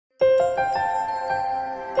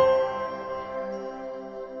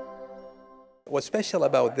What's special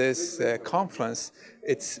about this conference,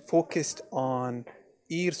 it's focused on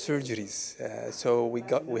ear surgeries. So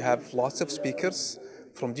we have lots of speakers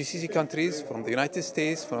from GCC countries, from the United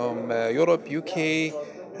States, from Europe, UK,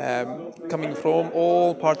 coming from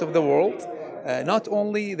all parts of the world. Not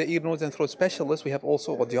only the ear, nose, and throat specialists, we have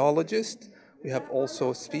also audiologists, we have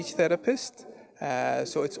also speech therapists.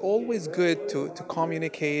 So it's always good to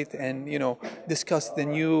communicate and discuss the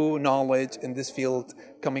new knowledge in this field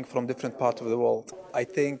coming from different parts of the world. I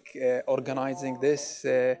think organizing this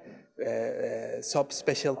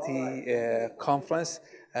subspecialty conference,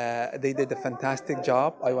 they did a fantastic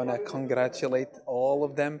job. I want to congratulate all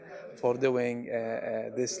of them for doing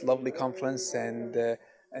this lovely conference and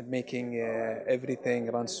making everything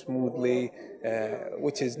run smoothly,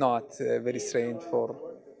 which is not very strange for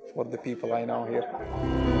the people I know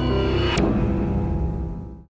here.